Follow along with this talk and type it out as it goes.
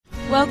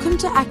Welcome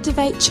to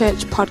Activate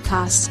Church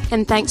podcast,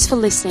 and thanks for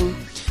listening.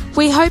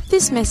 We hope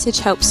this message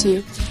helps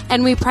you,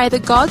 and we pray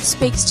that God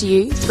speaks to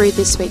you through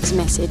this week's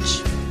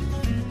message.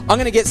 I'm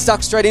going to get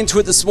stuck straight into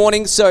it this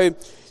morning. So,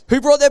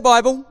 who brought their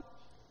Bible?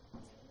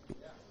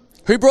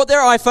 Who brought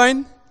their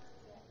iPhone?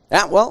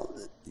 Well,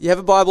 you have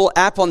a Bible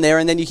app on there,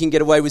 and then you can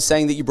get away with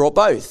saying that you brought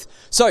both.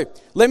 So,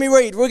 let me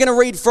read. We're going to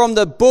read from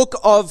the book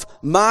of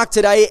Mark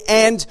today,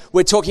 and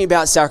we're talking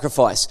about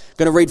sacrifice. I'm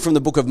going to read from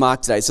the book of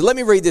Mark today. So let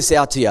me read this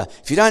out to you.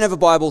 If you don't have a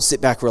Bible,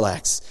 sit back,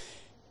 relax.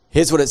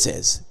 Here's what it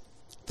says.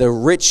 The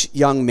rich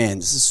young man.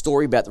 This is a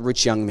story about the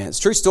rich young man. It's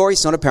a true story.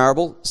 It's not a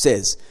parable. It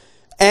says,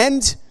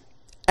 and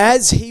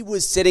as he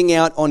was setting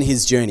out on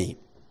his journey,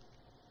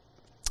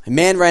 a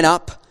man ran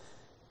up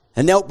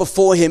and knelt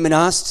before him and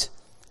asked,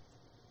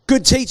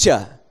 "Good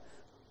teacher,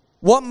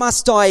 what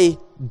must I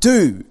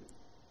do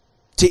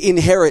to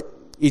inherit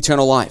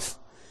eternal life?"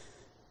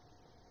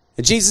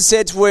 And Jesus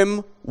said to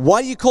him,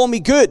 "Why do you call me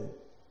good?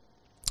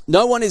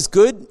 No one is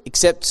good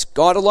except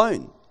God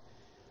alone.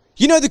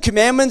 You know the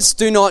commandments: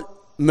 do not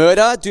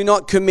murder, do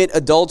not commit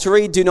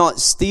adultery, do not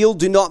steal,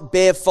 do not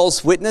bear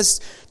false witness,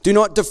 do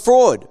not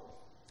defraud,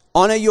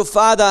 honor your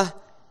father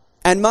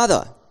and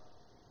mother."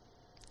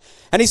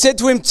 And he said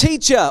to him,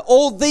 "Teacher,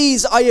 all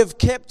these I have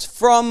kept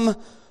from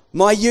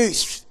my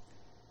youth."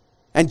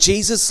 And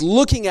Jesus,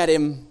 looking at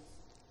him,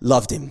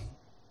 loved him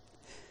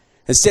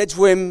and said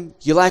to him,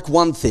 "You lack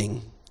one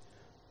thing.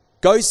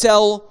 Go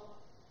sell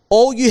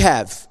all you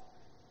have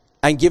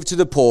and give to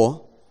the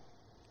poor,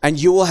 and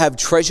you will have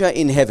treasure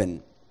in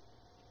heaven.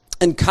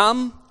 And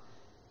come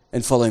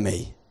and follow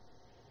me."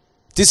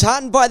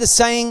 Disheartened by the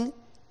saying,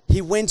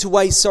 he went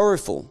away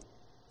sorrowful,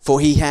 for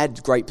he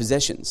had great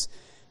possessions.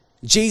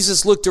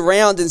 Jesus looked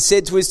around and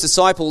said to his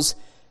disciples,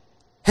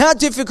 "How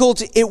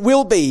difficult it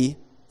will be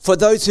for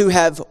those who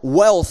have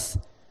wealth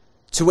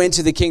to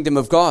enter the kingdom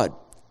of God."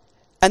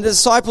 And the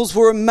disciples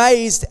were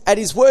amazed at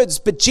his words.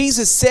 But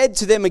Jesus said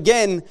to them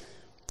again,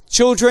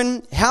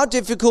 "Children, how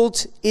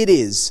difficult it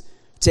is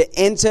to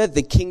enter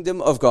the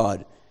kingdom of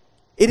God.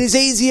 It is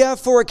easier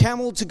for a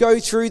camel to go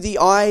through the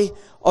eye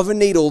of a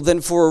needle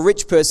than for a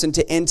rich person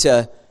to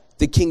enter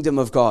the kingdom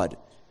of God."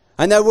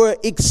 And they were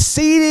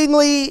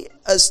exceedingly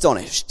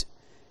astonished.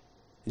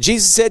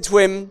 Jesus said to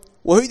him,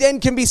 "Well, who then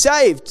can be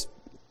saved?"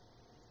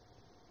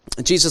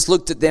 And Jesus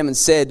looked at them and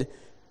said,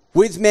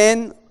 "With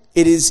men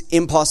it is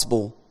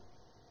impossible,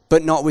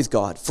 but not with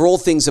God. For all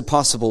things are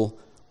possible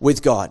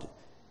with God."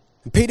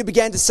 And Peter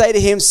began to say to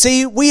him,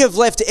 "See, we have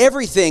left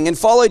everything and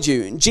followed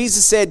you." And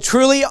Jesus said,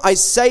 "Truly I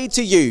say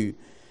to you,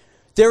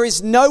 there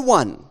is no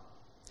one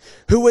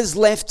who has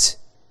left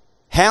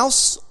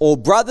house or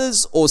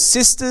brothers or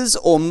sisters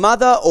or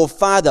mother or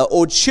father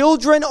or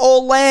children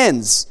or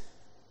lands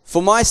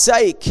for my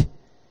sake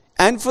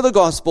and for the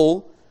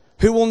gospel,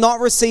 who will not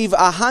receive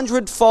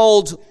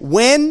 100-fold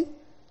when?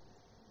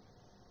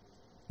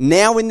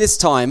 Now in this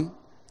time,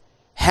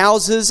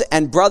 houses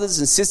and brothers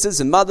and sisters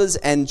and mothers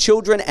and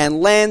children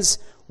and lands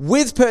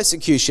with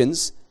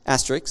persecutions,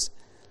 asterisks,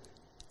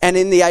 and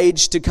in the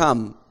age to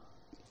come,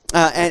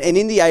 and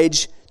in the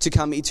age to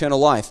come eternal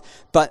life.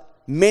 But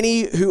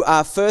many who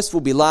are first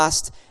will be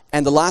last,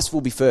 and the last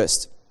will be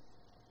first."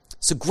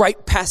 It's a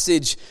great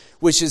passage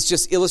which is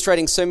just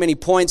illustrating so many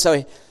points.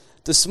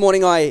 This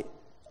morning I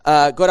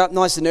got up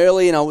nice and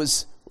early, and I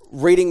was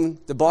reading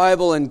the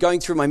Bible and going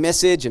through my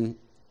message, and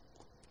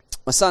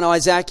my son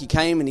Isaac, he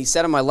came and he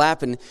sat on my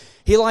lap, and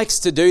he likes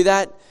to do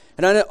that.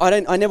 And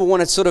I never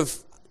want to sort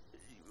of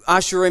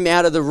usher him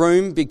out of the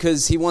room,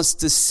 because he wants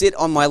to sit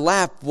on my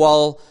lap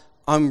while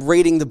I'm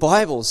reading the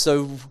Bible.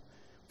 So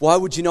why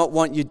would you not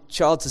want your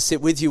child to sit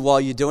with you while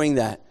you're doing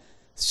that?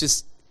 It's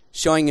just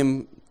showing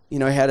him,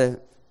 how to,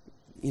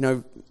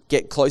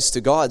 get close to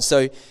God.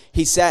 So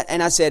he sat,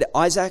 and I said,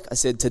 "Isaac," I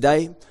said,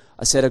 "today,"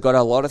 I said, "I've got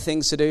a lot of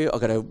things to do.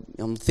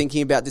 I'm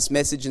thinking about this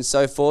message and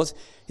so forth."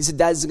 He said,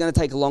 "Dad, is it going to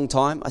take a long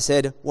time?" I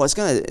said, "Well, it's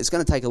going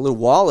to take a little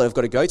while that I've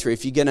got to go through.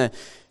 If you're going to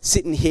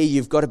sit in here,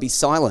 you've got to be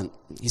silent."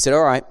 He said,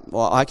 "All right,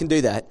 well, I can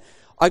do that."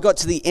 I got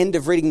to the end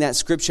of reading that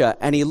scripture,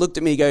 and he looked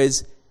at me, he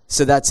goes,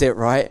 "So that's it,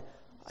 right?"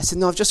 I said,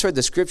 "No, I've just read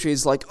the scripture."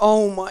 He's like,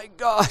 "Oh my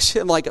gosh."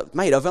 I'm like,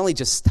 "Mate, I've only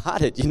just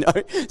started,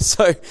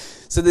 So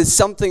there's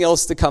something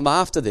else to come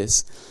after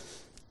this.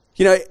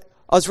 I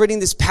was reading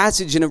this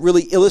passage, and it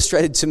really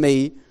illustrated to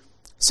me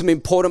some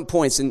important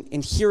points.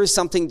 And here is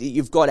something that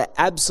you've got to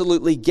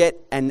absolutely get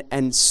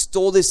and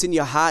store this in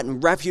your heart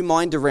and wrap your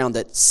mind around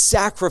it.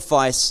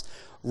 Sacrifice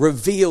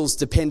reveals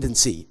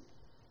dependency.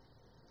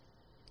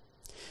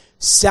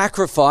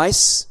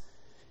 Sacrifice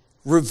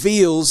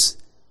reveals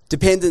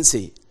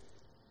dependency.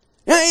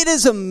 Now, it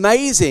is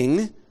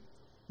amazing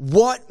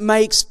what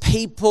makes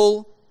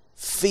people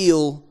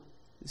feel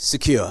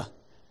secure.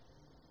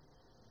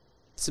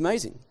 It's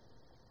amazing.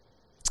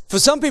 For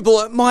some people,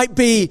 it might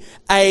be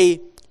a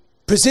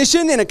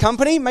position in a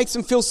company, makes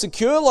them feel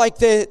secure, like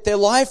their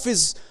life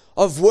is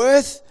of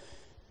worth.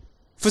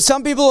 For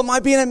some people, it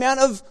might be an amount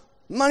of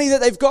money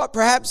that they've got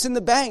perhaps in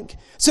the bank.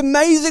 It's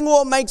amazing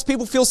what makes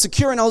people feel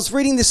secure. And I was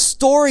reading this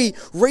story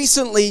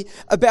recently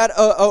about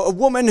a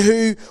woman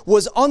who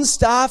was on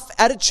staff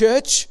at a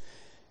church,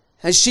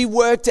 and she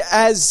worked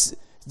as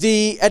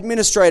the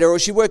administrator, or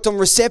she worked on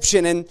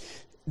reception. And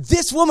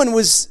this woman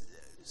was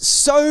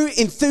so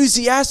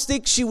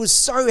enthusiastic. She was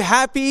so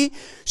happy.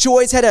 She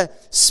always had a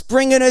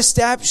spring in her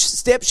step.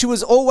 She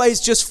was always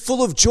just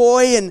full of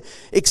joy and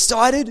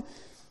excited.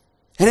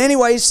 And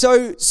anyway,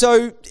 so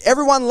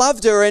everyone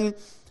loved her. And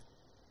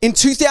in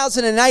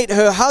 2008,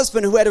 her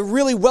husband, who had a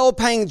really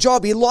well-paying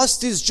job, he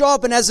lost his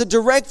job. And as a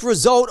direct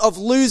result of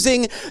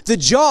losing the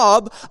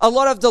job, a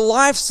lot of the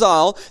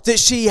lifestyle that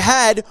she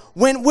had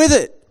went with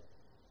it.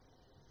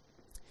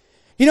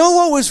 You know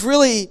what was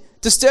really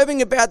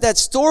disturbing about that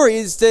story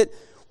is that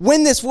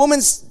when this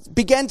woman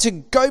began to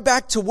go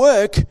back to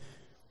work,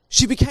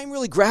 she became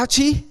really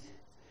grouchy.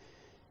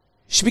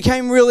 She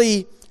became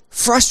really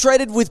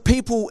frustrated with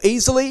people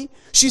easily.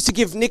 She used to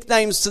give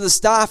nicknames to the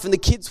staff, and the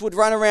kids would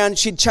run around.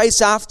 She'd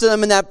chase after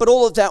them and that, but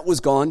all of that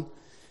was gone.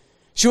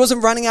 She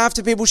wasn't running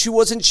after people. She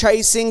wasn't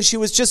chasing. She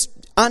was just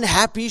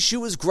unhappy. She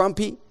was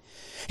grumpy.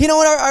 You know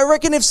what? I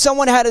reckon if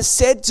someone had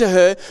said to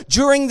her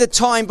during the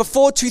time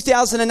before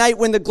 2008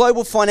 when the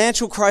global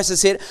financial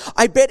crisis hit,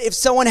 I bet if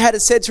someone had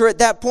said to her at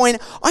that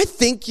point, I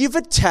think you've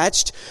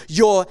attached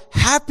your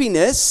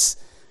happiness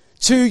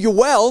to your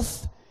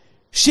wealth,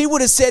 she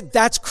would have said,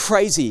 that's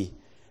crazy.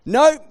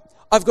 No,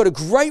 I've got a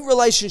great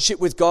relationship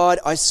with God.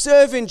 I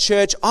serve in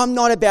church. I'm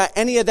not about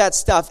any of that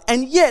stuff.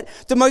 And yet,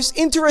 the most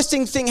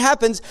interesting thing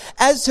happens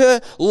as her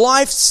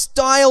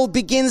lifestyle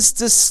begins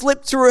to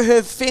slip through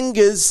her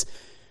fingers.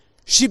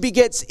 She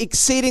gets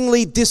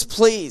exceedingly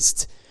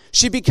displeased.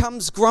 She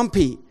becomes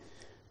grumpy.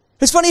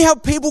 It's funny how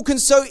people can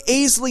so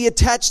easily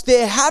attach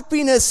their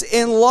happiness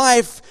in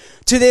life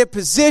to their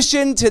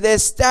position, to their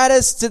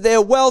status, to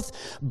their wealth.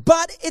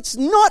 But it's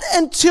not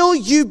until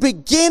you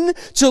begin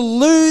to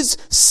lose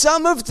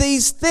some of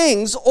these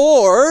things,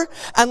 or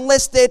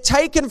unless they're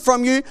taken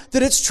from you,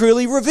 that it's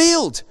truly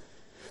revealed.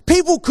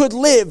 People could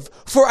live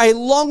for a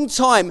long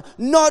time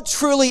not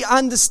truly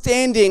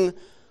understanding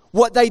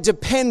what they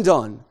depend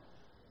on.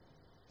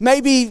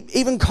 Maybe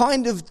even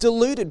kind of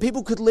deluded.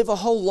 People could live a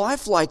whole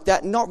life like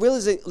that, not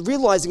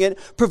realizing it,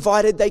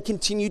 provided they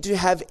continue to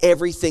have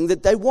everything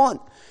that they want.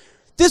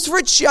 This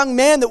rich young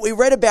man that we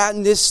read about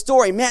in this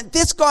story, man,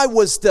 this guy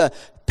was the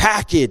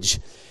package.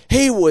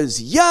 He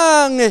was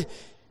young.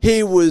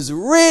 He was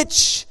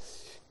rich.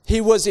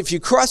 He was, if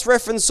you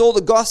cross-reference all the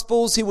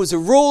Gospels, he was a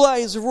ruler.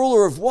 He's a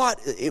ruler of what?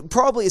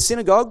 Probably a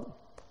synagogue.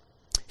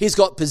 He's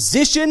got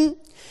position.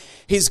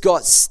 He's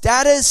got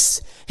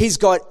status. He's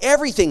got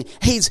everything.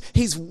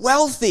 He's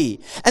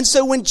wealthy. And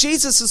so when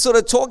Jesus is sort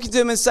of talking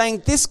to him and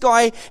saying, this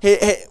guy,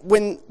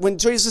 when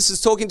Jesus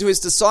is talking to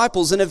his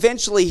disciples, and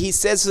eventually he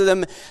says to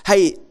them,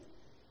 hey,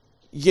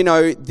 you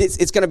know,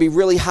 it's going to be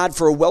really hard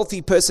for a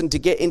wealthy person to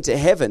get into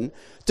heaven.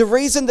 The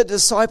reason the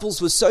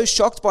disciples were so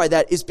shocked by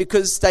that is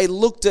because they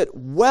looked at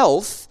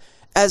wealth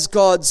as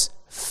God's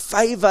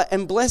favor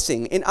and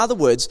blessing. In other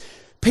words,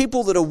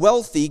 people that are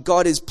wealthy,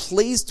 God is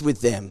pleased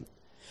with them.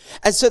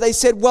 And so they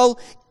said, well,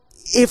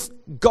 if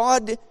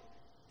God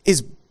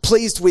is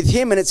pleased with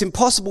him and it's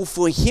impossible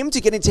for him to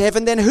get into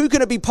heaven, then who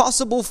can it be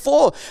possible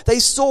for? They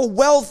saw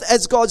wealth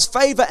as God's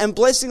favor and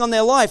blessing on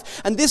their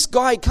life. And this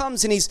guy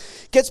comes and he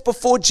gets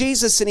before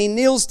Jesus and he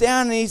kneels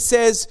down and he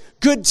says,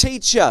 good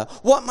teacher,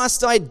 what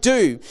must I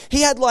do?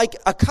 He had like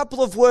a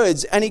couple of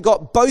words and he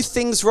got both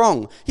things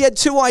wrong. He had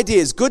two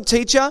ideas. Good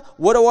teacher,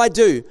 what do I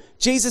do?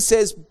 Jesus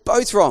says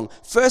both wrong.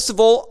 First of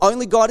all,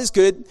 only God is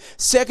good.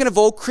 Second of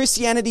all,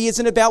 Christianity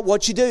isn't about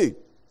what you do.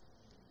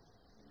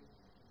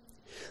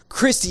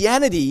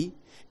 Christianity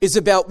is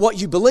about what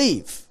you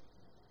believe.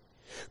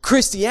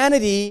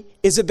 Christianity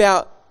is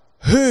about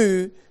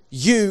who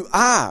you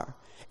are.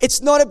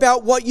 It's not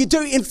about what you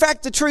do. In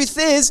fact, the truth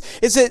is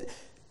that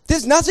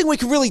there's nothing we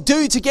can really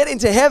do to get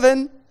into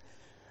heaven.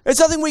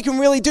 There's nothing we can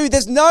really do.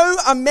 There's no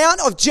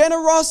amount of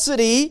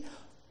generosity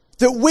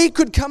that we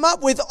could come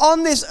up with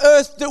on this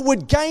earth that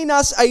would gain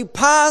us a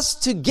pass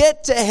to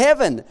get to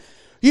heaven.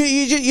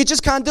 You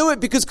just can't do it,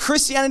 because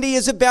Christianity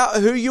is about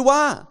who you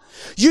are.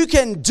 You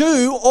can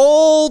do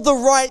all the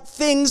right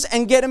things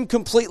and get them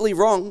completely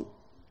wrong,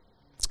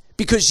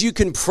 because you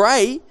can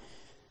pray,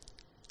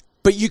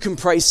 but you can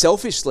pray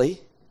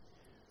selfishly.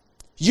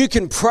 You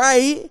can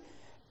pray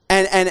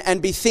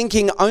and be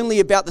thinking only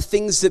about the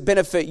things that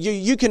benefit you.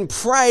 You can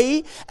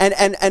pray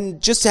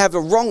and just have a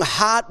wrong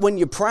heart when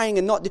you're praying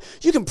and not.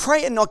 You can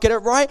pray and not get it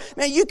right.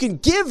 Man, you can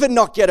give and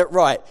not get it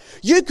right.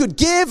 You could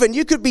give and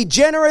you could be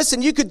generous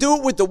and you could do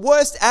it with the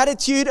worst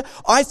attitude.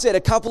 I said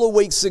a couple of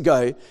weeks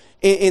ago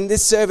in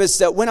this service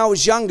that when I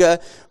was younger,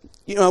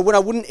 you know, when I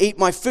wouldn't eat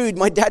my food,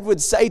 my dad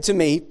would say to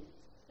me,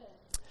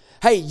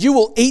 hey, you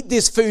will eat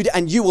this food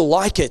and you will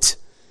like it.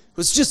 It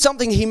was just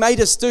something he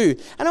made us do.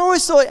 And I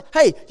always thought,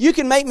 hey, you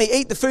can make me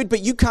eat the food, but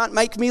you can't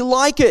make me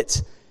like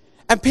it.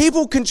 And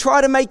people can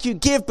try to make you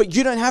give, but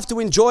you don't have to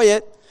enjoy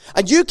it.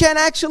 And you can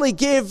actually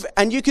give,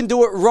 and you can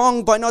do it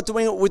wrong by not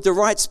doing it with the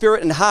right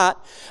spirit and heart.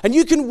 And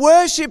you can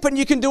worship and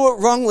you can do it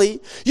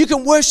wrongly. You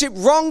can worship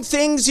wrong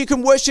things. You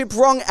can worship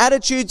wrong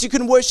attitudes. You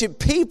can worship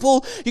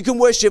people. You can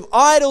worship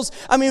idols.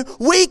 I mean,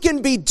 we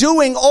can be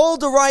doing all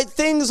the right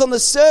things on the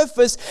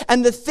surface,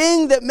 and the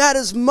thing that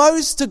matters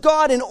most to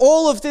God in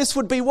all of this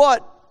would be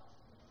what?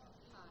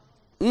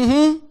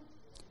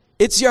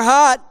 It's your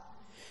heart.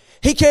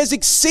 He cares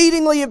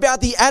exceedingly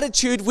about the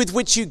attitude with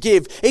which you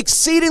give,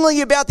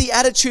 exceedingly about the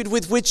attitude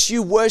with which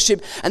you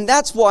worship. And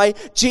that's why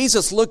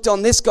Jesus looked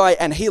on this guy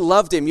and he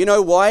loved him. You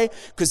know why?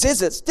 Because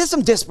there's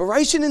some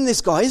desperation in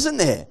this guy, isn't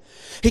there?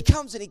 He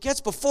comes and he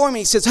gets before him and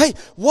he says, hey,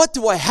 what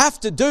do I have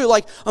to do?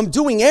 Like, I'm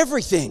doing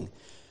everything.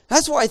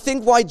 That's why I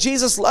think why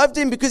Jesus loved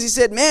him, because he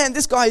said, man,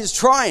 this guy is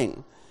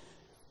trying.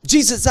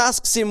 Jesus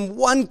asks him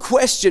one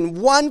question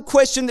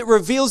that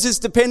reveals his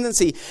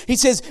dependency. He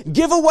says,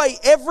 give away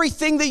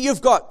everything that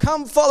you've got.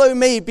 Come follow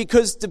me,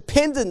 because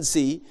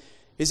dependency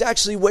is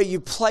actually where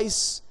you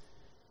place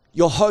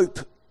your hope.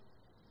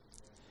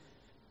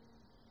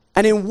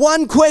 And in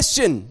one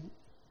question,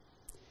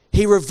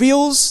 he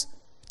reveals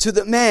to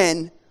the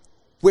man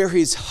where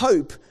his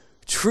hope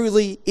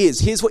truly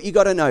is. Here's what you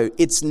got to know.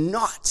 It's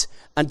not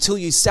until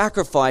you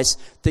sacrifice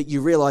that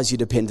you realize your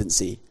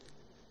dependency.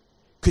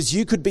 Because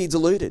you could be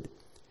deluded.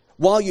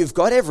 While you've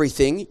got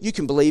everything, you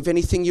can believe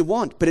anything you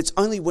want. But it's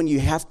only when you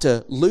have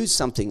to lose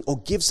something or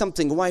give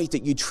something away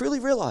that you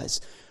truly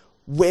realize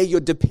where your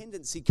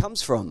dependency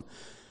comes from.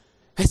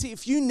 And see,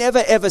 if you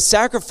never ever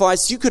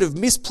sacrificed, you could have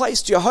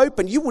misplaced your hope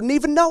and you wouldn't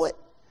even know it.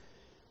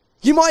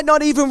 You might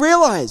not even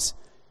realize.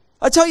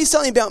 I'll tell you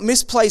something about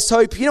misplaced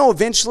hope. You know,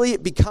 eventually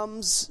it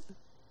becomes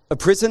a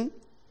prison.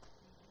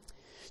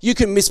 You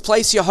can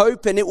misplace your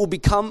hope and it will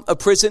become a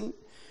prison.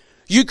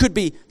 You could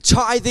be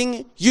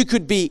tithing, you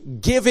could be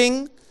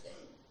giving,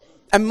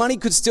 and money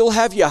could still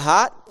have your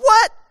heart.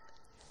 What?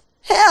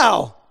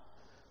 How?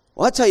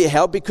 Well, I'll tell you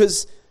how,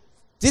 because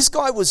this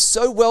guy was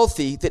so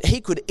wealthy that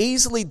he could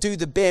easily do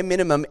the bare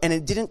minimum and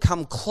it didn't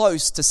come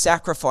close to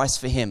sacrifice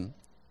for him.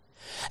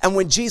 And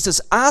when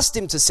Jesus asked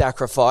him to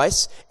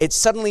sacrifice, it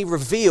suddenly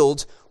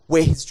revealed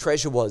where his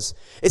treasure was.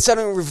 It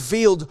suddenly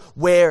revealed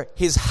where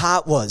his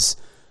heart was.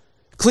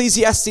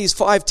 Ecclesiastes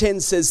 5:10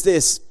 says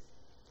this,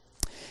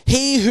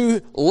 he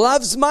who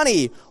loves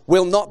money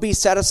will not be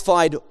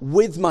satisfied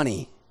with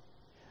money,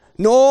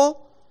 nor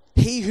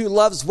he who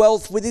loves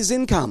wealth with his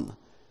income.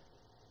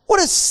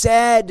 What a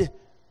sad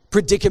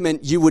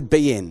predicament you would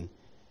be in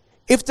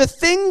if the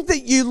thing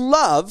that you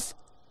love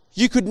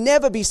you could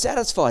never be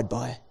satisfied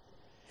by.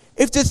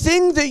 If the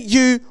thing that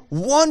you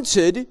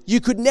wanted, you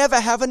could never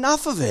have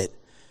enough of it.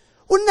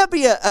 Wouldn't that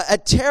be a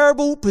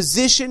terrible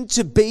position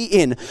to be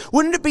in?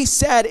 Wouldn't it be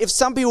sad if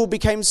some people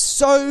became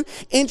so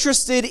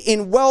interested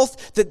in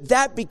wealth that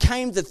that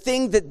became the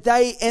thing that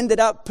they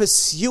ended up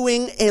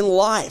pursuing in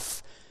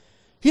life?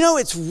 You know,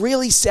 it's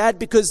really sad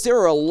because there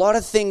are a lot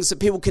of things that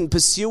people can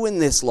pursue in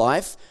this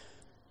life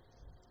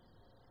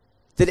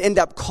that end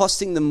up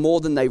costing them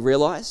more than they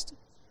realized.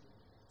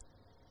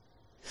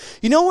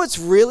 You know what's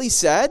really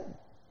sad?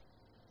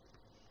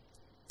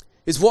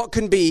 Is what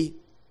can be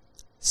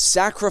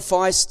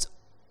sacrificed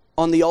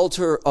on the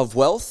altar of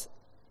wealth,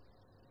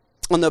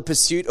 on the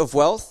pursuit of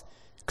wealth.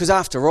 Because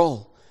after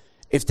all,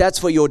 if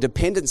that's where your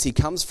dependency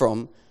comes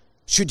from,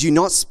 should you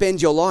not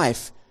spend your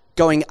life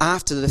going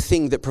after the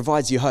thing that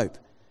provides you hope?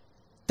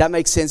 That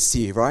makes sense to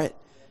you, right?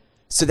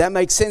 So that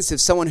makes sense.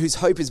 If someone whose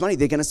hope is money,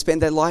 they're going to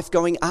spend their life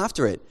going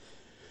after it.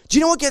 Do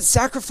you know what gets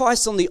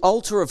sacrificed on the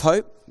altar of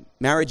hope?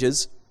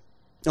 Marriages.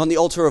 On the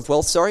altar of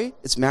wealth,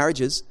 it's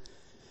marriages.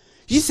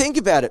 You think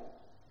about it.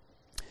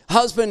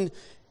 Husband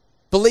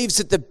believes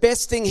that the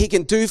best thing he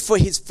can do for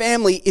his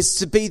family is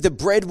to be the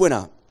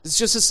breadwinner. It's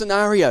just a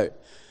scenario.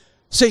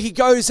 So he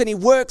goes and he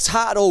works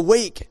hard all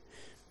week.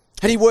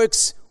 And he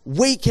works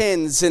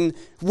weekends and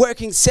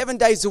working 7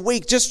 days a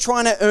week just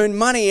trying to earn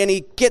money. And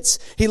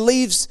he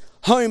leaves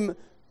home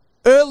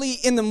early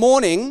in the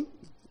morning,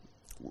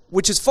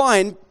 which is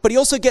fine, but he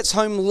also gets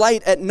home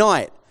late at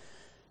night.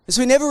 And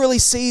so he never really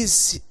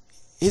sees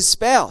his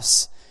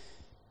spouse.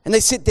 And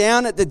they sit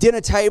down at the dinner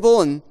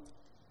table and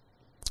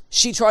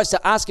she tries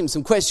to ask him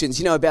some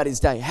questions, about his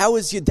day. How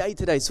was your day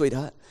today,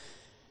 sweetheart?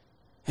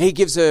 And he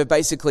gives her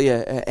basically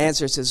an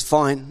answer. Says,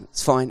 fine,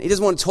 it's fine. He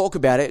doesn't want to talk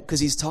about it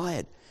because he's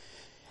tired.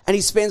 And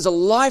he spends a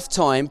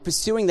lifetime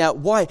pursuing that.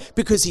 Why?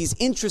 Because he's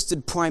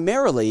interested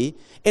primarily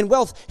in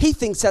wealth. He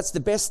thinks that's the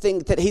best thing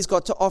that he's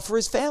got to offer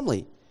his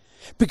family.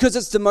 Because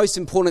it's the most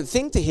important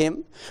thing to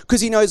him, because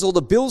he knows all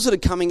the bills that are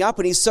coming up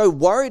and he's so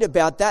worried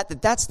about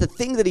that's the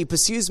thing that he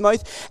pursues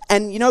most.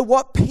 And you know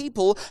what?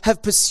 People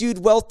have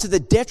pursued wealth to the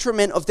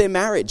detriment of their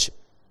marriage.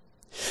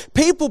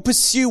 People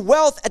pursue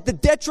wealth at the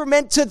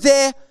detriment to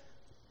their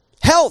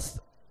health.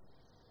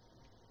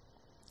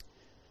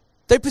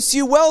 They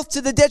pursue wealth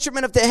to the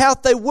detriment of their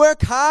health. They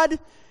work hard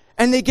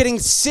and they're getting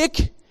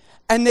sick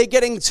and they're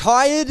getting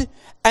tired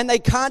and they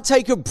can't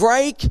take a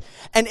break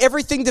and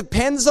everything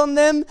depends on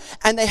them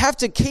and they have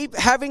to keep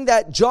having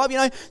that job. You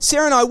know,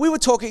 Sarah and I, we were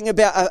talking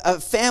about a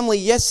family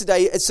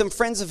yesterday, some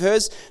friends of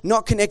hers,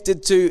 not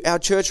connected to our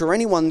church or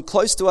anyone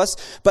close to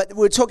us, but we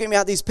were talking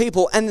about these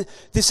people, and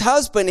this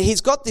husband,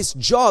 he's got this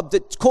job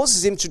that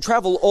causes him to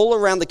travel all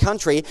around the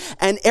country,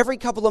 and every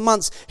couple of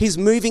months he's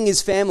moving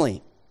his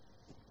family.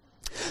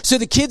 So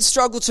the kids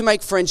struggle to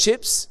make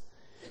friendships.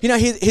 You know,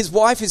 his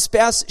wife, his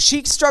spouse,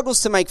 she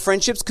struggles to make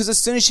friendships because as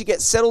soon as she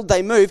gets settled,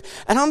 they move.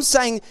 And I'm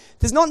saying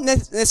there's not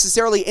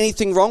necessarily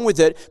anything wrong with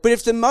it, but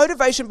if the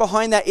motivation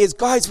behind that is,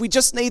 guys, we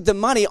just need the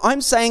money,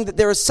 I'm saying that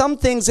there are some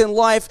things in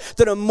life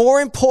that are more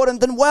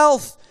important than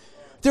wealth.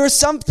 There are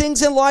some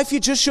things in life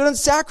you just shouldn't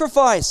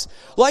sacrifice.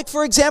 Like,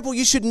 for example,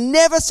 you should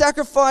never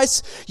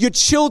sacrifice your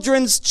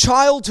children's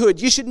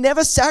childhood. You should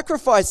never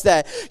sacrifice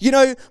that. You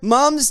know,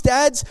 mums,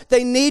 dads,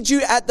 they need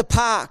you at the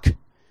park.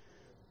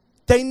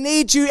 They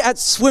need you at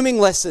swimming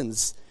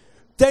lessons.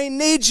 They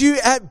need you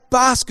at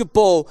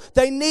basketball.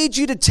 They need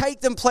you to take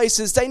them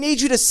places. They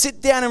need you to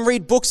sit down and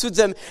read books with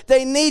them.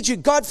 They need you,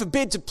 God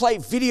forbid, to play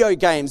video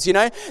games, you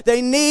know.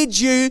 They need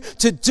you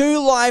to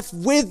do life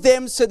with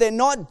them so they're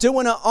not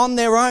doing it on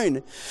their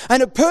own.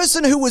 And a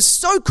person who was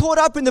so caught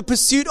up in the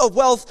pursuit of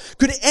wealth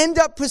could end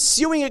up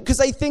pursuing it because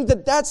they think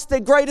that that's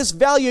their greatest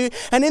value.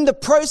 And in the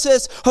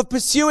process of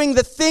pursuing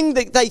the thing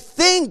that they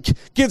think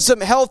gives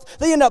them health,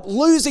 they end up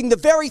losing the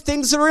very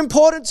things that are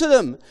important to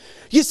them.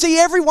 You see,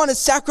 everyone is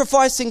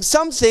sacrificing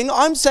something.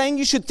 I'm saying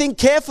you should think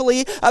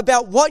carefully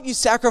about what you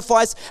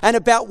sacrifice and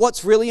about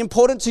what's really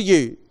important to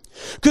you.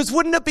 Because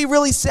wouldn't it be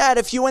really sad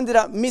if you ended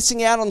up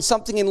missing out on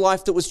something in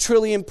life that was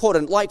truly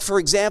important? Like, for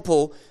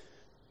example,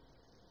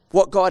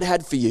 what God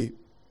had for you.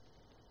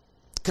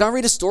 Can I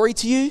read a story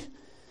to you?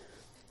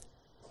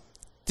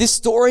 This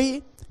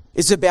story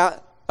is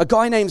about a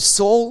guy named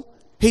Saul.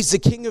 He's the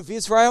king of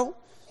Israel.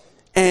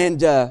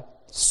 And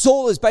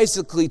Saul is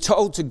basically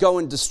told to go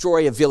and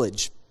destroy a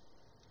village,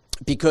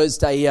 because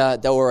they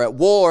were at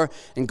war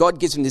and God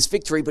gives him this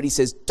victory, but he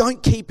says,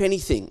 don't keep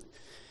anything.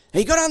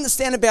 Now you got to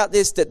understand about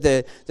this, that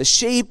the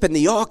sheep and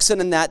the oxen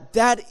and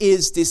that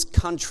is this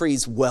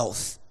country's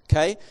wealth,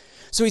 okay?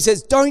 So he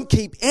says, don't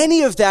keep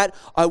any of that.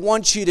 I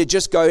want you to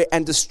just go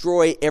and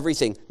destroy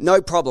everything. No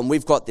problem,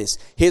 we've got this.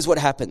 Here's what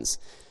happens.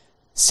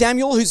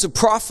 Samuel, who's a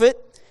prophet,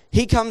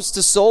 he comes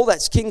to Saul,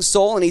 that's King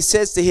Saul, and Saul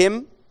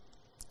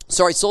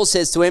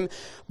says to him,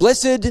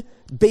 blessed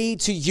be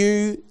to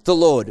you the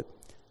Lord.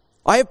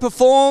 I have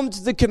performed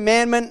the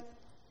commandment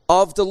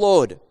of the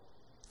Lord.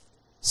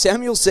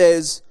 Samuel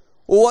says,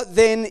 what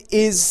then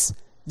is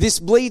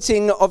this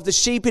bleating of the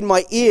sheep in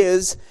my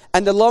ears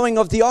and the lowing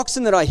of the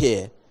oxen that I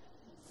hear?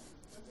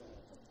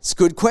 It's a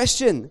good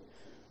question.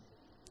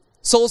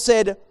 Saul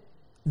said,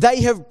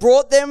 they have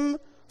brought them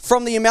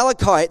from the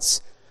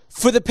Amalekites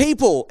for the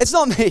people. It's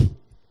not me.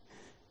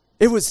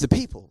 It was the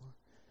people.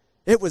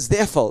 It was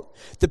their fault.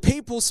 The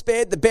people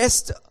spared the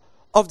best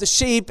of the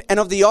sheep and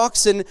of the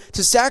oxen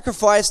to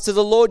sacrifice to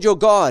the Lord your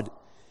God,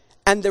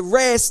 and the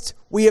rest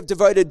we have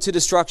devoted to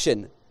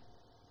destruction.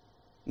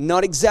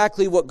 Not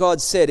exactly what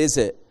God said, is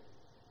it?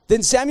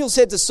 Then Samuel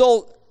said to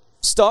Saul,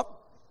 stop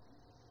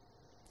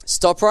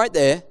right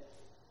there,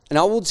 and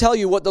I will tell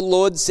you what the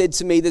Lord said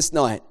to me this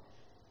night.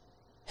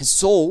 And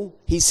Saul,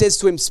 he says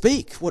to him,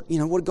 speak. What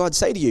did God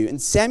say to you?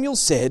 And Samuel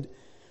said,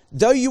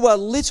 though you are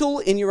little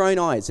in your own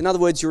eyes, in other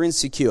words, you're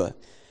insecure.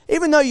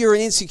 Even though you're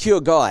an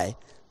insecure guy,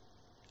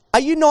 are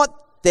you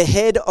not the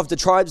head of the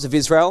tribes of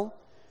Israel?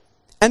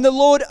 And the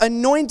Lord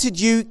anointed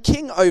you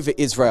king over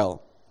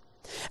Israel.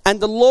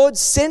 And the Lord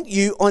sent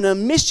you on a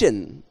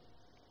mission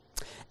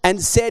and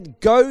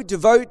said, go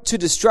devote to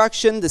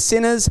destruction the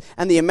sinners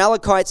and the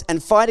Amalekites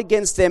and fight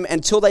against them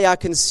until they are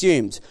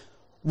consumed.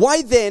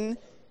 Why then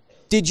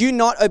did you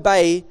not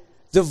obey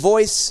the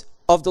voice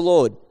of the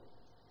Lord?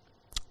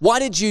 Why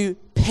did you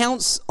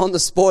pounce on the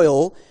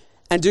spoil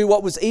and do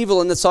what was evil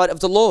in the sight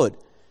of the Lord?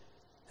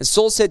 And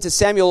Saul said to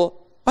Samuel,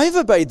 I have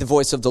obeyed the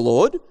voice of the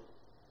Lord.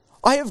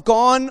 I have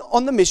gone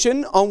on the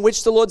mission on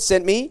which the Lord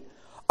sent me.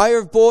 I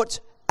have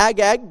brought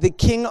Agag, the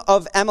king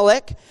of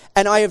Amalek,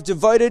 and I have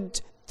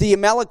devoted the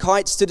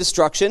Amalekites to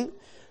destruction.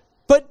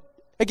 But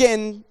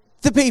again,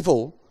 the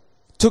people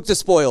took the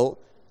spoil,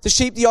 the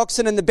sheep, the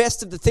oxen, and the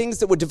best of the things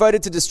that were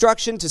devoted to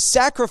destruction, to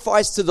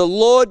sacrifice to the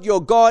Lord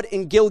your God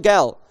in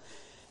Gilgal.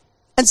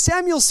 And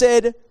Samuel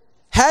said,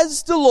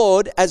 has the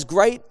Lord as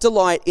great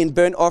delight in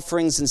burnt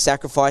offerings and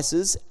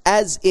sacrifices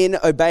as in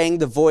obeying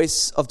the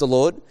voice of the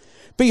Lord?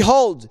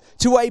 Behold,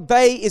 to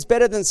obey is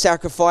better than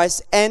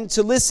sacrifice, and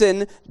to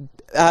listen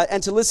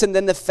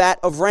than the fat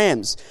of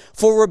rams.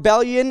 For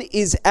rebellion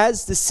is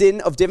as the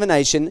sin of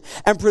divination,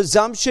 and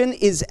presumption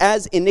is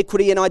as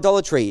iniquity and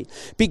idolatry.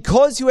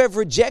 Because you have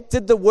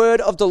rejected the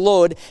word of the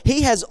Lord,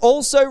 he has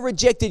also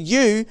rejected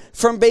you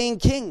from being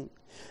king.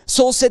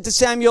 Saul said to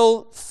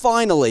Samuel,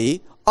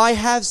 finally, I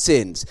have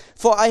sinned,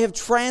 for I have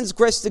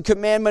transgressed the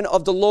commandment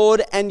of the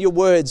Lord and your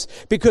words,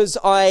 because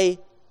I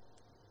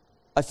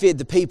feared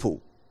the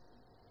people.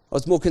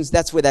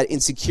 That's where that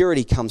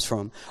insecurity comes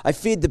from. I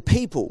feared the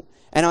people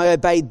and I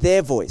obeyed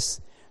their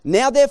voice.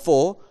 Now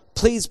therefore,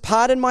 please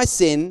pardon my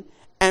sin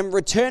and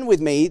return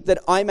with me that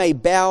I may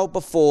bow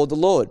before the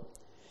Lord.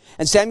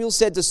 And Samuel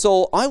said to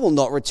Saul, I will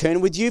not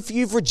return with you, for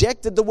you've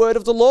rejected the word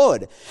of the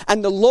Lord.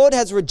 And the Lord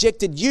has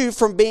rejected you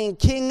from being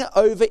king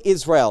over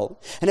Israel.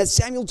 And as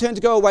Samuel turned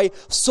to go away,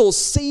 Saul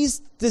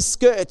seized the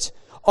skirt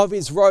of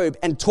his robe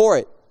and tore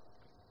it.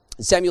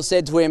 And Samuel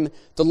said to him,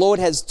 the Lord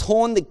has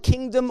torn the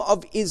kingdom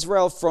of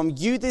Israel from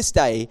you this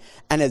day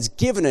and has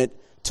given it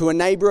to a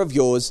neighbor of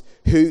yours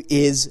who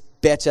is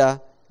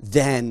better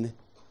than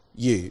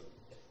you.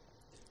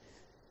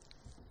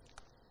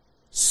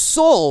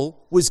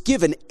 Saul was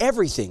given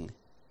everything,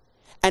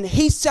 and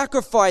he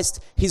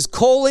sacrificed his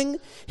calling,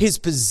 his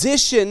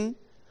position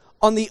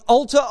on the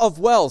altar of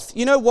wealth.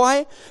 You know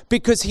why?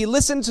 Because he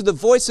listened to the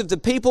voice of the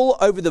people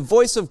over the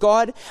voice of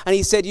God, and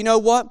he said, you know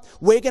what?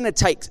 We're going to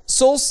take...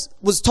 Saul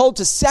was told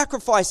to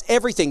sacrifice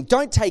everything.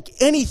 Don't take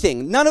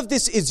anything. None of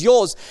this is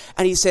yours.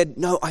 And he said,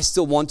 no, I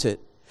still want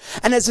it.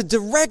 And as a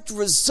direct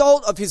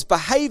result of his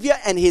behavior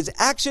and his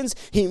actions,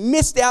 he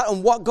missed out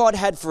on what God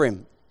had for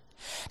him.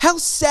 How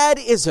sad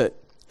is it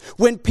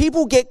when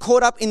people get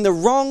caught up in the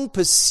wrong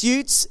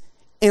pursuits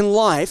in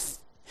life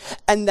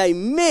and they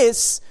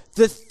miss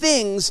the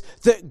things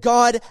that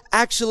God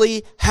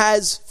actually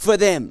has for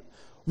them?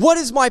 What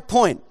is my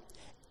point?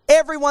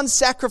 Everyone's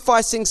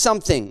sacrificing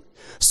something.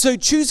 So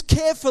choose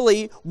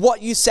carefully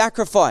what you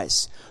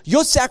sacrifice.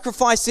 You're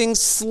sacrificing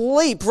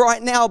sleep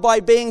right now by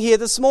being here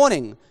this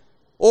morning,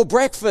 or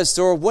breakfast,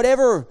 or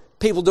whatever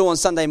people do on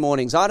Sunday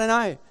mornings. I don't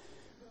know.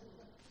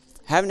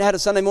 Haven't had a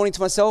Sunday morning to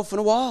myself in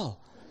a while.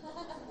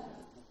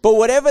 But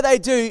whatever they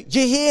do,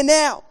 you're here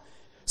now.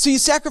 So you're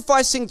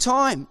sacrificing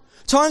time.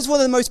 Time's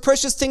one of the most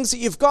precious things that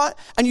you've got,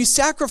 and you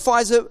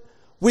sacrifice it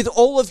with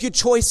all of your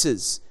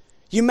choices.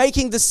 You're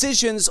making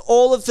decisions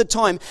all of the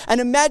time.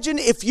 And imagine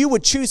if you were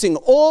choosing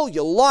all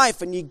your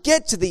life and you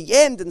get to the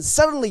end and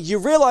suddenly you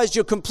realize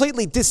you're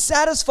completely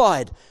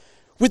dissatisfied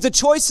with the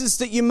choices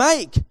that you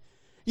make.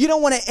 You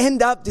don't want to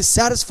end up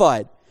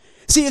dissatisfied.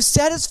 See, if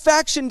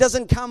satisfaction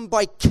doesn't come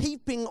by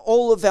keeping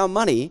all of our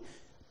money,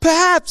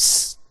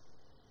 perhaps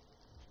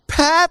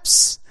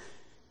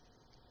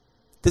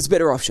there's a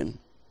better option.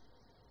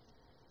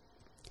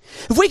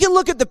 If we can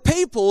look at the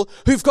people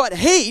who've got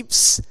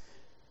heaps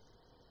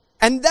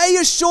and they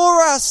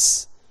assure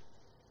us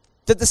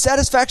that the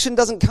satisfaction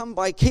doesn't come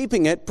by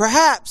keeping it,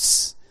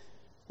 perhaps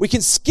we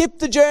can skip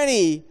the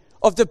journey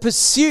of the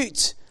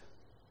pursuit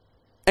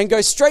and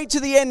go straight to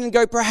the end and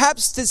go,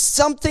 perhaps there's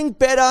something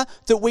better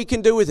that we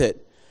can do with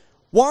it.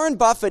 Warren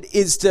Buffett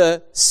is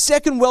the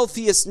second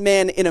wealthiest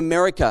man in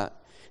America.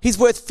 He's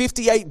worth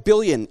 $58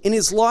 billion. In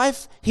his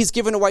life, he's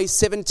given away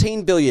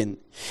 $17 billion.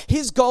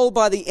 His goal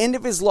by the end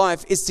of his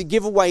life is to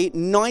give away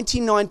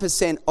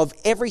 99% of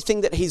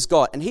everything that he's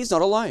got. And he's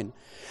not alone.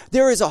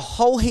 There is a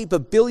whole heap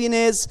of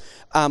billionaires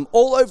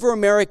all over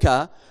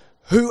America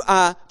who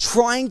are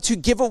trying to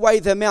give away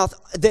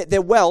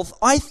their wealth.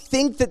 I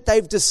think that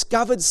they've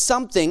discovered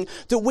something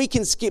that we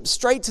can skip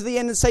straight to the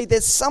end and say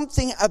there's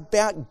something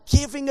about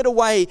giving it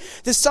away.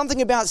 There's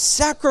something about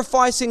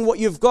sacrificing what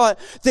you've got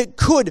that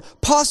could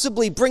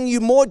possibly bring you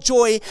more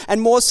joy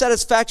and more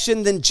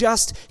satisfaction than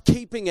just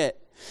keeping it.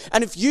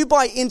 And if you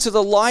buy into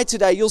the lie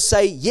today, you'll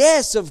say,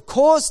 yes, of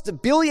course, the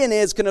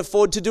billionaires can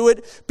afford to do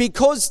it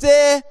because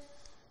they're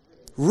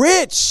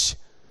rich.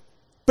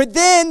 But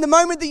then the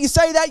moment that you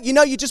say that, you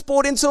know you just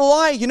bought into the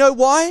lie. You know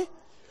why?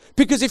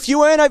 Because if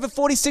you earn over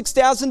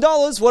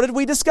 $46,000, what did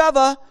we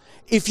discover?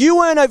 If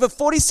you earn over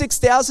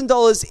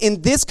 $46,000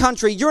 in this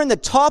country, you're in the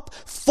top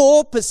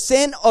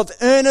 4% of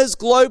earners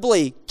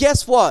globally.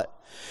 Guess what?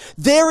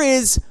 There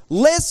is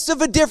less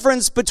of a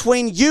difference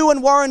between you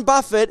and Warren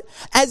Buffett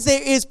as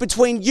there is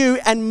between you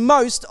and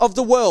most of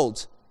the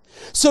world.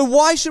 So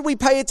why should we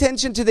pay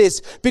attention to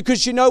this?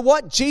 Because you know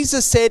what?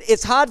 Jesus said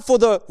it's hard for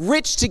the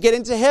rich to get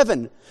into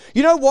heaven.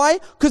 You know why?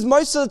 Because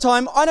most of the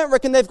time, I don't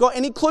reckon they've got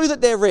any clue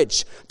that they're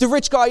rich. The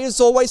rich guy is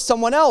always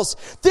someone else.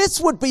 This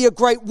would be a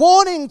great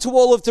warning to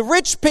all of the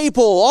rich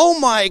people. Oh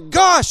my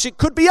gosh, it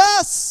could be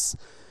us.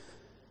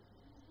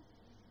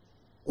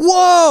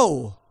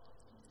 Whoa.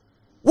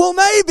 Well,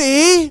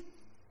 maybe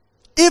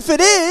if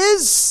it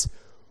is,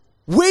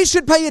 we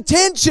should pay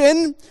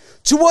attention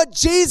to what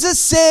Jesus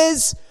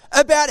says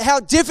about how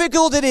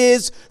difficult it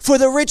is for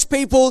the rich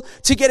people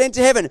to get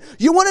into heaven.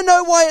 You want to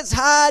know why it's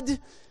hard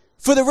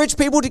for the rich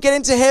people to get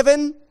into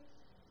heaven?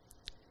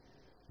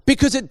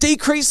 Because it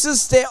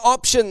decreases their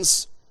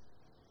options.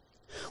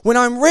 When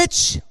I'm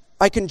rich,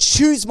 I can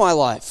choose my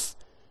life.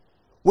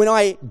 When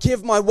I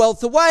give my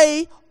wealth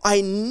away,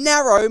 I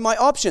narrow my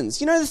options.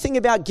 You know the thing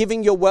about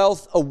giving your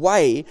wealth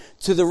away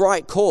to the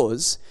right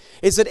cause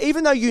is that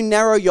even though you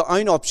narrow your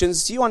own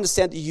options, do you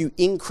understand that you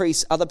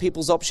increase other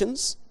people's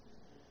options?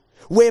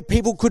 where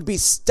people could be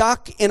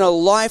stuck in a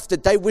life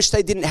that they wish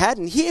they didn't have.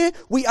 And here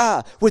we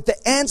are with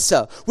the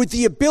answer, with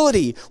the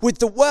ability, with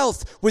the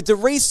wealth, with the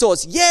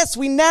resource. Yes,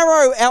 we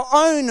narrow our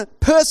own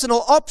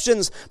personal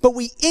options, but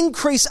we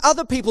increase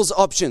other people's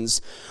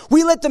options.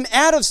 We let them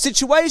out of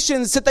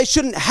situations that they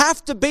shouldn't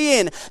have to be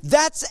in.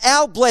 That's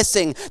our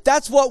blessing.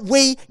 That's what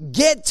we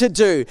get to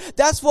do.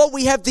 That's what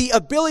we have the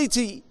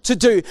ability to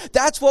do.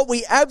 That's what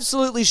we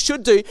absolutely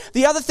should do.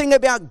 The other thing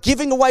about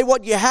giving away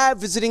what you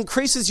have is it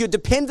increases your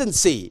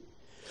dependency,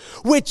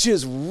 which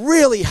is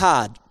really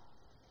hard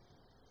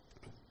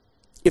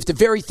if the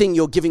very thing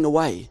you're giving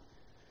away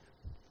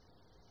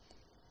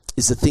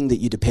is the thing that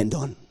you depend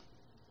on.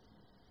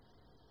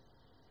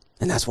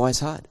 And that's why it's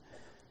hard.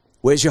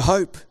 Where's your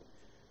hope?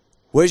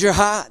 Where's your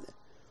heart?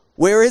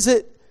 Where is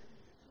it?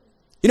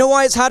 You know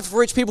why it's hard for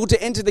rich people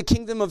to enter the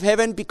kingdom of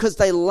heaven? Because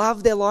they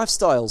love their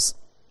lifestyles.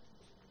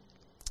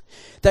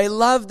 They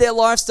love their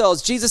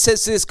lifestyles. Jesus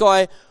says to this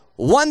guy,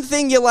 one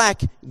thing you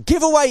lack,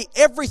 give away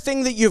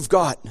everything that you've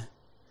got.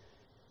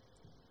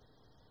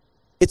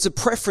 It's a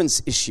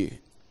preference issue.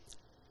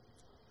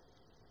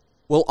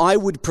 Well, I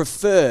would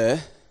prefer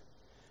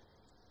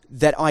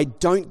that I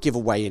don't give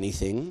away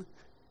anything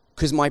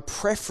because my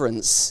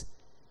preference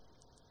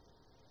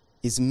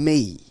is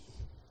me.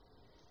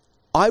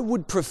 I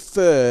would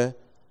prefer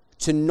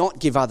to not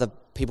give other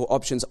people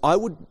options. I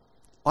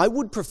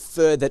would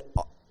prefer that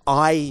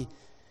I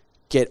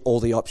get all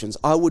the options.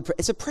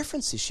 It's a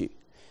preference issue.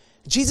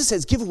 Jesus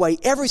says, give away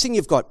everything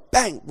you've got.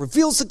 Bang,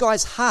 reveals the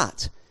guy's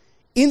heart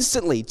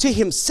instantly to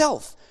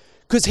himself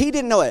because he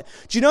didn't know it.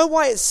 Do you know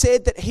why it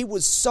said that he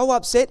was so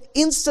upset?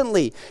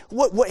 Instantly.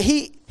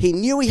 He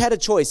knew he had a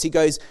choice. He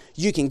goes,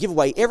 you can give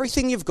away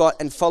everything you've got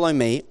and follow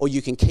me, or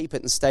you can keep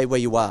it and stay where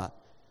you are.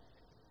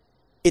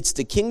 It's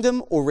the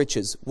kingdom or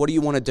riches. What do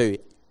you want to do?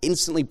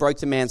 Instantly broke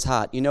the man's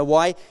heart. You know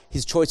why?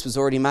 His choice was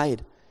already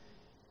made.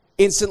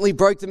 Instantly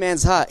broke the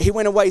man's heart. He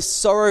went away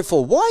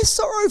sorrowful. Why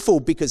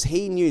sorrowful? Because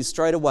he knew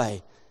straight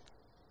away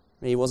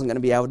that he wasn't going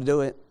to be able to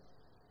do it.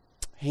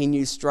 He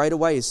knew straight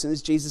away. As soon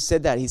as Jesus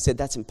said that, he said,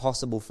 that's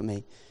impossible for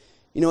me.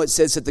 You know, it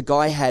says that the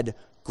guy had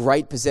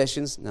great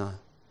possessions. No,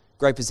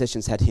 great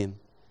possessions had him.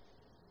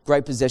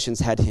 Great possessions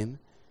had him.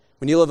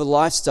 When you live a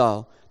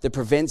lifestyle that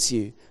prevents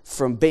you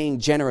from being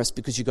generous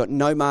because you've got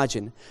no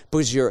margin,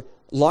 because your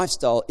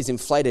lifestyle is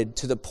inflated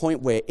to the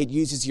point where it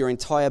uses your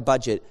entire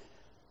budget.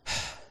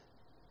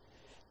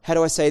 How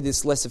do I say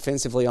this less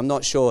offensively? I'm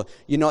not sure.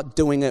 You're not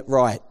doing it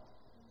right.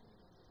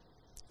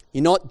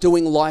 You're not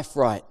doing life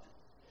right.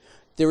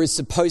 There is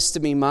supposed to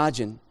be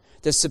margin.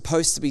 There's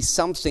supposed to be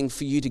something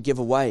for you to give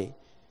away.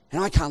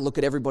 And I can't look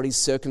at everybody's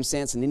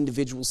circumstance and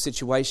individual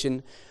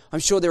situation. I'm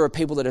sure there are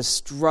people that are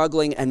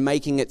struggling and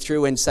making it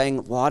through and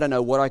saying, well, I don't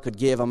know what I could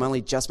give. I'm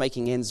only just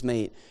making ends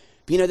meet.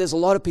 But you know, there's a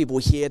lot of people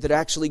here that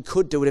actually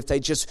could do it if they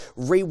just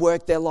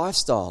reworked their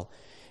lifestyle.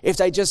 If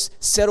they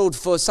just settled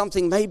for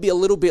something maybe a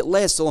little bit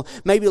less or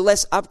maybe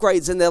less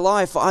upgrades in their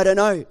life. I don't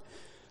know.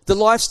 The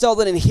lifestyle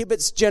that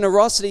inhibits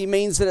generosity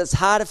means that it's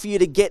harder for you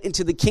to get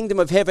into the kingdom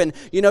of heaven.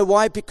 You know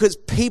why? Because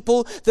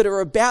people that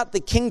are about the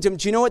kingdom,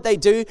 do you know what they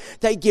do?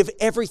 They give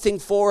everything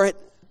for it.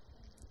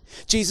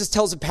 Jesus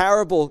tells a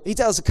parable. He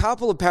tells a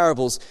couple of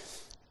parables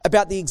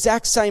about the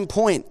exact same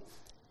point.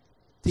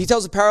 He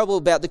tells a parable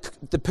about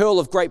the pearl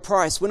of great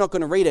price. We're not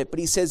going to read it, but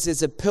he says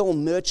there's a pearl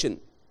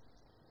merchant.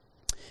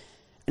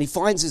 And he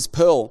finds his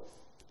pearl,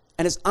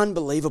 and it's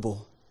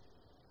unbelievable.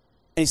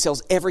 And he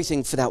sells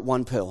everything for that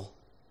one pearl.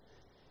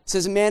 It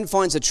says a man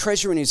finds a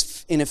treasure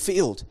in a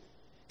field.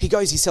 He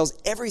sells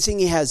everything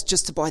he has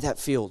just to buy that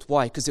field.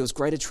 Why? Because there was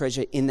greater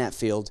treasure in that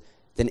field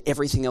than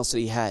everything else that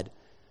he had.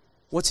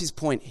 What's his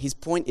point? His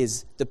point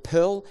is the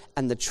pearl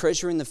and the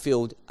treasure in the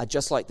field are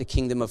just like the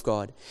kingdom of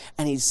God.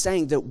 And he's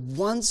saying that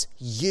once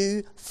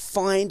you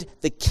find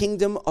the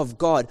kingdom of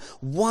God,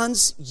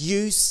 once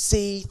you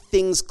see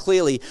things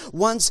clearly,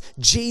 once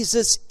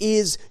Jesus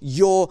is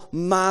your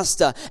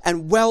master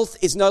and wealth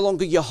is no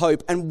longer your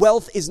hope and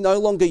wealth is no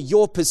longer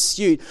your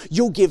pursuit,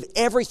 you'll give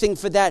everything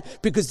for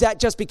that because that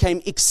just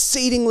became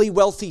exceedingly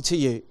wealthy to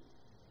you.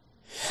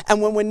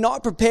 And when we're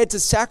not prepared to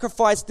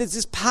sacrifice, there's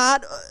this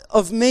part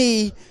of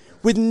me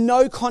with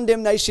no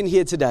condemnation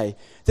here today.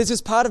 There's this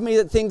part of me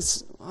that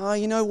thinks, oh,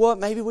 you know what?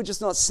 Maybe we're just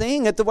not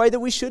seeing it the way that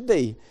we should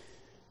be.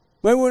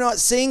 Maybe we're not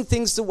seeing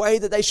things the way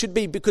that they should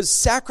be because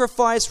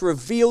sacrifice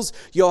reveals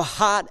your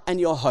heart and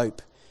your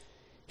hope.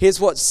 Here's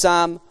what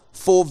Psalm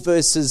 4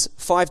 verses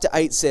 5 to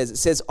 8 says. It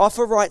says,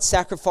 offer right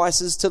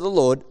sacrifices to the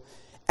Lord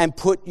and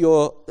put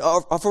your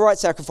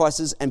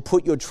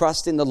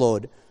trust in the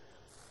Lord.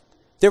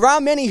 There are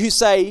many who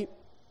say,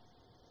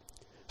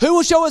 who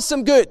will show us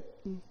some good?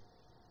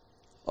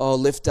 Oh,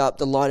 lift up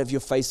the light of your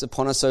face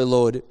upon us, O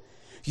Lord.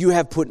 You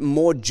have put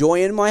more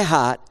joy in my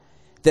heart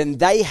than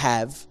they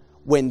have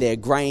when their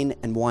grain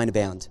and wine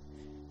abound.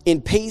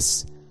 In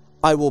peace,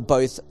 I will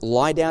both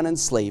lie down and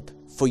sleep,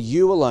 for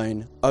you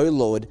alone, O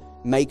Lord,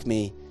 make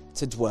me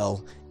to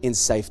dwell in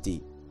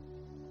safety.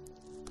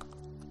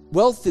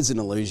 Wealth is an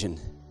illusion.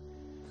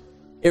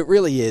 It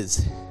really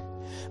is.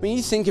 I mean,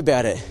 you think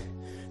about it.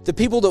 The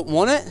people that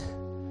want it,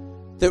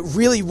 that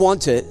really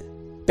want it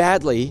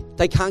badly,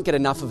 they can't get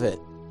enough of it.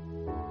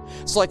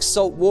 It's like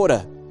salt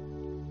water.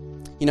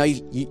 You know,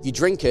 you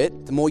drink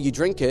it, the more you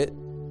drink it,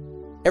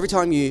 every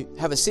time you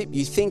have a sip,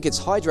 you think it's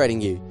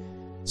hydrating you.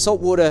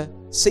 Salt water,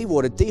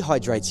 seawater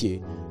dehydrates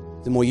you.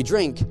 The more you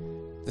drink,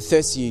 the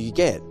thirstier you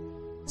get.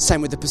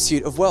 Same with the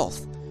pursuit of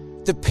wealth.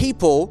 The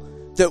people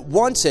that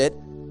want it,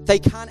 they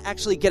can't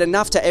actually get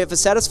enough to ever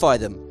satisfy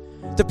them.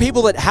 The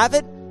people that have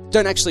it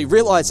don't actually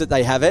realize that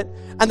they have it,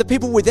 and the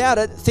people without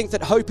it think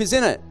that hope is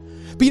in it.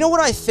 But you know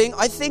what I think?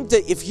 I think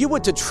that if you were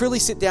to truly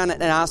sit down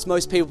and ask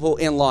most people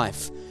in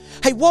life,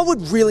 hey, what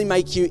would really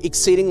make you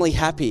exceedingly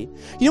happy?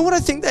 You know what I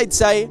think they'd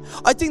say?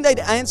 I think they'd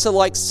answer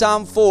like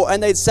Psalm 4,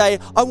 and they'd say,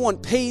 I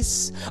want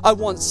peace, I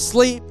want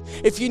sleep.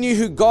 If you knew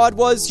who God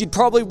was, you'd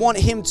probably want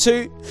him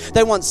too.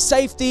 They want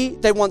safety,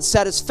 they want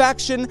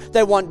satisfaction,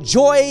 they want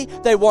joy,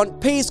 they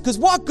want peace. Because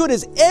what good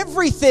is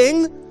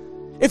everything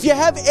if you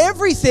have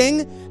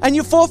everything and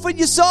you forfeit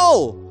your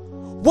soul?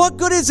 What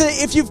good is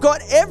it if you've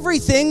got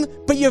everything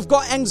but you've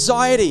got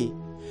anxiety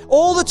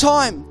all the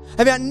time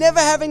about never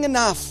having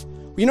enough?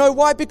 You know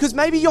why? Because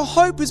maybe your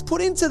hope is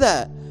put into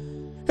that.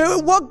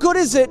 What good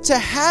is it to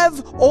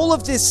have all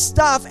of this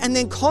stuff and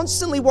then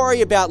constantly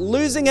worry about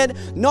losing it,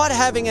 not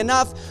having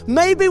enough?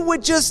 Maybe we're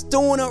just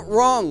doing it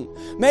wrong.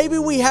 Maybe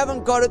we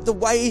haven't got it the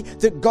way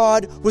that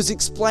God was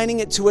explaining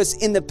it to us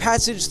in the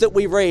passage that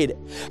we read.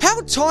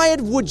 How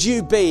tired would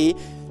you be?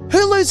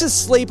 Who loses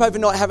sleep over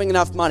not having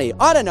enough money?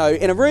 I don't know.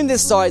 In a room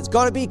this size,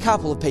 got to be a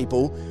couple of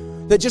people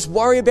that just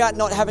worry about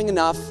not having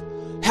enough.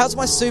 How's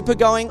my super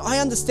going? I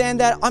understand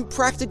that. I'm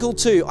practical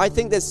too. I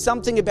think there's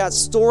something about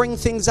storing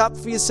things up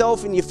for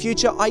yourself in your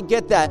future. I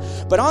get that.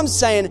 But I'm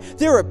saying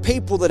there are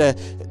people that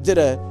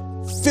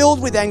are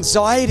filled with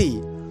anxiety,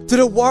 that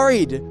are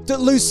worried, that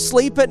lose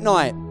sleep at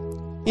night.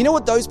 You know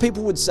what those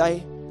people would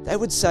say? They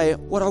would say,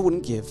 what I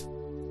wouldn't give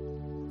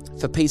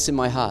for peace in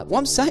my heart. Well,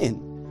 I'm saying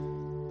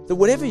that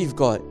whatever you've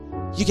got,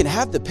 you can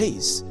have the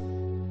peace.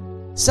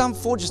 Psalm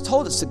 4 just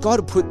told us that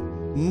God will put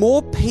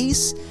more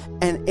peace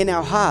in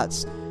our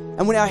hearts.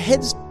 And when our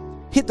heads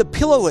hit the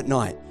pillow at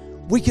night,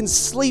 we can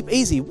sleep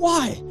easy.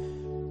 Why?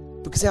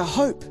 Because our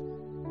hope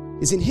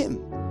is in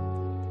him.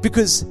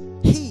 Because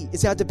he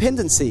is our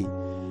dependency.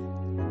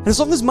 And as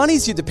long as money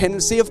is your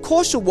dependency, of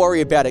course you'll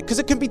worry about it because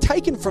it can be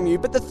taken from you.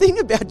 But the thing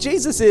about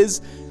Jesus is,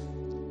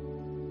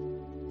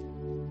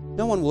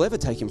 no one will ever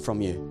take him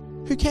from you.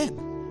 Who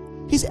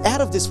can? He's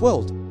out of this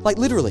world. Like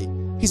literally,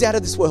 he's out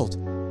of this world.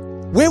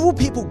 Where will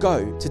people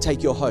go to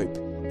take your hope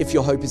if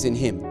your hope is in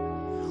him?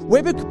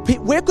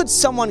 Where could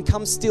someone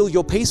come steal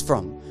your peace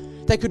from?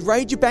 They could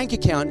raid your bank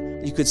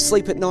account. You could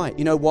sleep at night.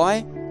 You know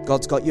why?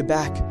 God's got your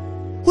back.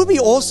 Wouldn't it be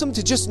awesome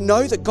to just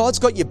know that God's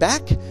got your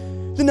back?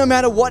 That no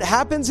matter what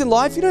happens in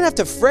life, you don't have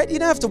to fret. You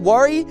don't have to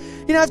worry.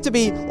 You don't have to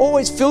be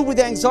always filled with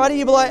anxiety.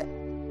 You'll be like,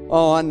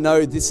 oh, I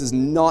know this is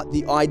not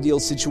the ideal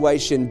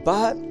situation,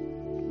 but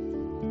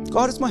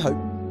God is my hope.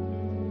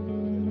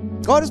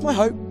 God is my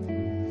hope.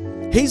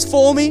 He's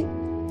for me.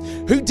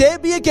 Who dare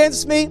be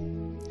against me?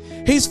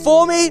 He's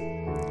for me.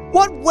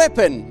 What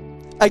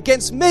weapon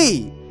against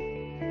me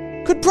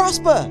could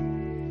prosper?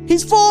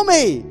 He's for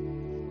me.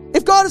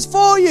 If God is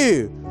for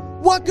you,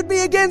 what could be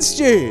against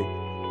you?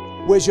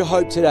 Where's your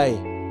hope today?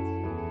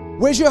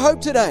 Where's your hope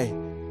today?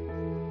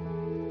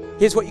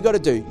 Here's what you got to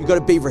do. You got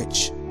to be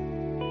rich.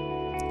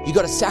 You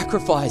got to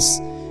sacrifice.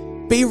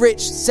 Be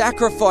rich,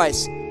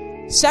 sacrifice.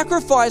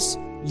 Sacrifice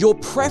your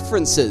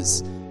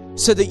preferences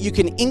so that you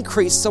can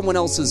increase someone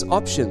else's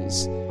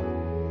options.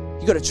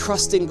 You got to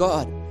trust in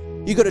God.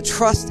 You got to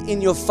trust in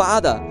your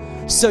Father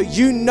so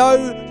you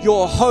know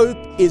your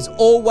hope is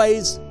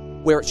always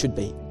where it should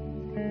be.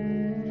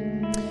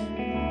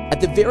 At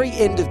the very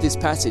end of this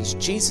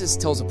passage, Jesus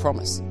tells a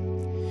promise.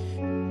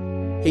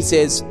 He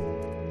says,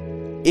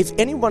 if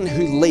anyone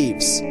who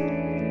leaves,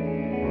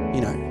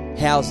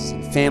 houses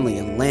and family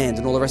and land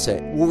and all the rest of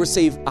it, will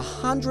receive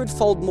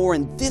 100-fold more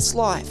in this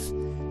life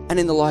and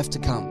in the life to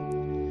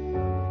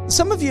come.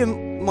 Some of you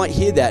might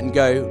hear that and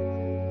go,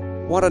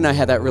 well, I don't know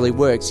how that really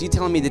works. You're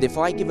telling me that if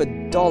I give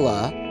 $1,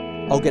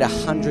 I'll get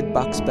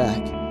 $100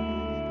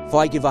 back. If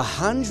I give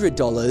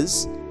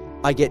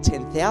 $100, I get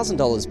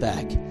 $10,000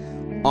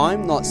 back.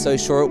 I'm not so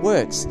sure it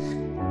works.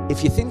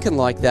 If you're thinking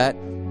like that,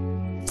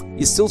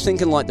 you're still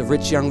thinking like the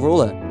rich young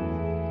ruler.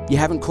 You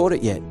haven't caught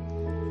it yet,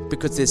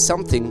 because there's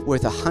something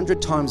worth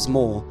 100 times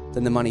more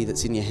than the money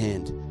that's in your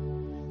hand.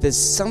 There's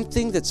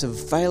something that's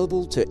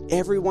available to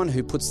everyone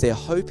who puts their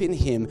hope in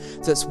him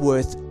that's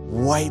worth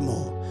way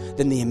more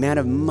than the amount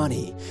of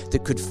money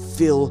that could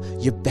fill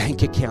your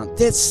bank account.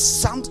 There's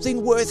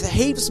something worth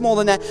heaps more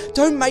than that.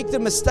 Don't make the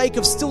mistake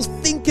of still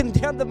thinking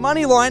down the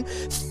money line.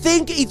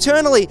 Think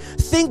eternally.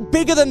 Think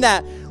bigger than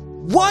that.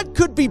 What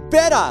could be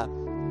better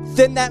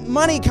than that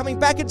money coming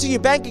back into your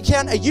bank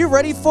account? Are you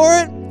ready for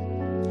it?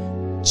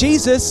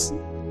 Jesus.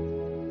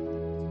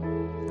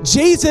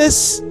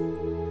 Jesus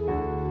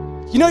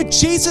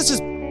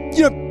is,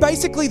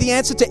 basically the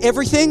answer to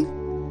everything.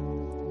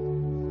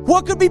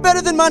 What could be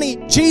better than money?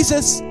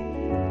 Jesus.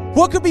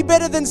 What could be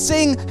better than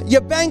seeing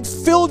your bank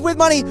filled with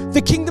money,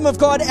 the kingdom of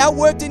God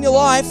outworked in your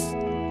life?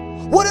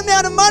 What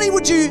amount of money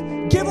would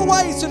you give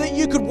away so that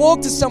you could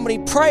walk to somebody,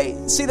 pray,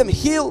 see them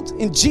healed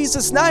in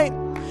Jesus'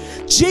 name?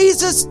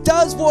 Jesus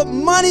does what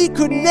money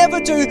could never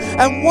do,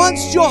 and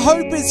once your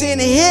hope is in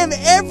Him,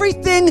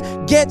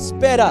 everything gets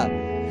better.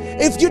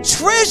 If your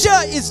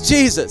treasure is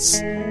Jesus,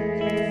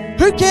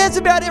 who cares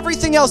about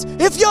everything else?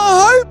 If your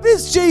hope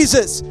is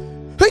Jesus,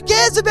 who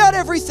cares about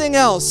everything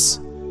else?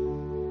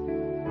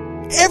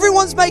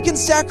 Everyone's making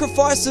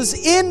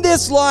sacrifices in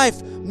this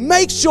life.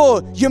 Make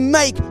sure you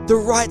make the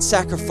right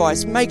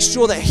sacrifice. Make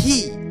sure that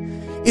He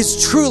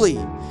is truly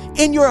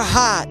in your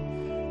heart,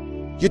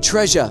 your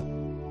treasure.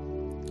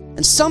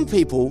 And some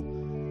people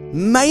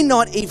may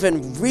not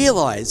even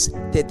realize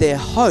that their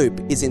hope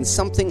is in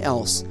something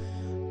else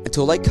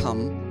until they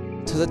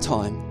come to the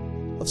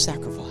time of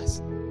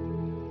sacrifice.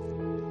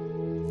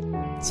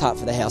 It's Heart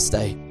for the House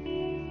Day.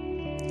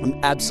 I'm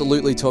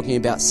absolutely talking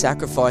about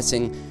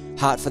sacrificing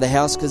Heart for the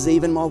House, because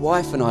even my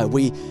wife and I,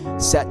 we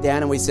sat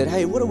down and we said,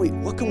 hey,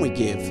 what can we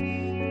give?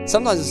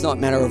 Sometimes it's not a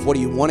matter of what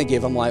do you want to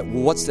give. I'm like,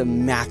 well, what's the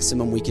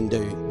maximum we can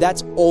do?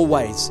 That's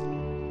always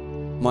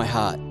my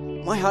heart.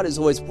 My heart is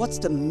always, what's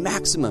the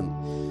maximum?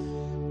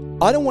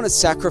 I don't want to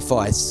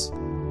sacrifice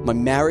my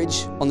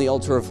marriage on the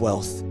altar of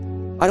wealth.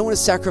 I don't want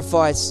to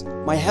sacrifice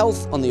my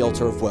health on the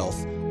altar of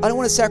wealth. I don't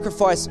want to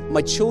sacrifice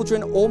my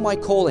children or my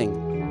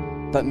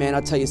calling. But man,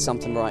 I'll tell you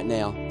something right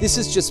now. This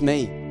is just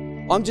me.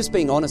 I'm just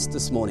being honest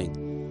this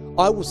morning.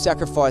 I will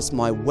sacrifice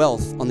my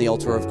wealth on the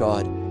altar of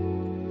God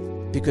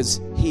because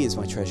He is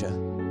my treasure.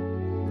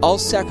 I'll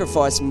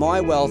sacrifice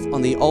my wealth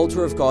on the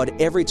altar of God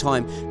every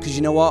time, because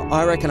you know what?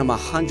 I reckon I'm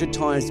 100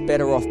 times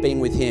better off being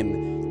with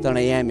Him than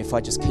I am if I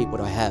just keep what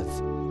I have.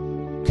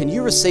 Can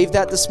you receive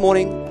that this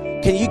morning?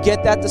 Can you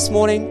get that this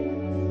morning?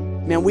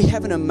 Man, we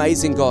have an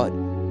amazing God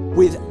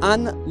with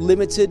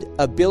unlimited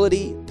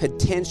ability,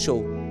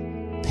 potential,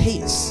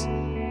 peace.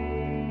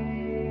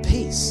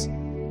 Peace.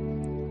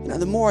 You know,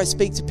 the more I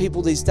speak to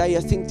people these days,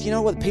 I think, you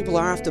know what people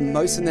are after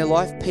most in their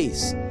life?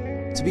 Peace.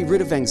 To be rid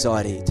of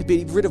anxiety, to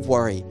be rid of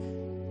worry.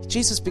 If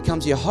Jesus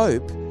becomes your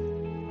hope,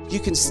 you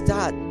can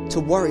start to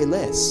worry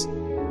less.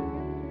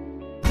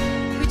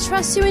 We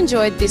trust you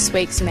enjoyed this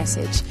week's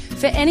message.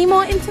 For any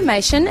more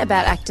information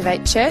about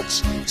Activate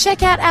Church,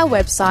 check out our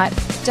website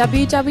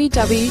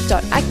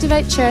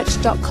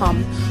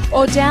www.activatechurch.com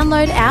or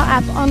download our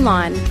app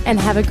online, and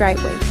have a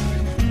great week.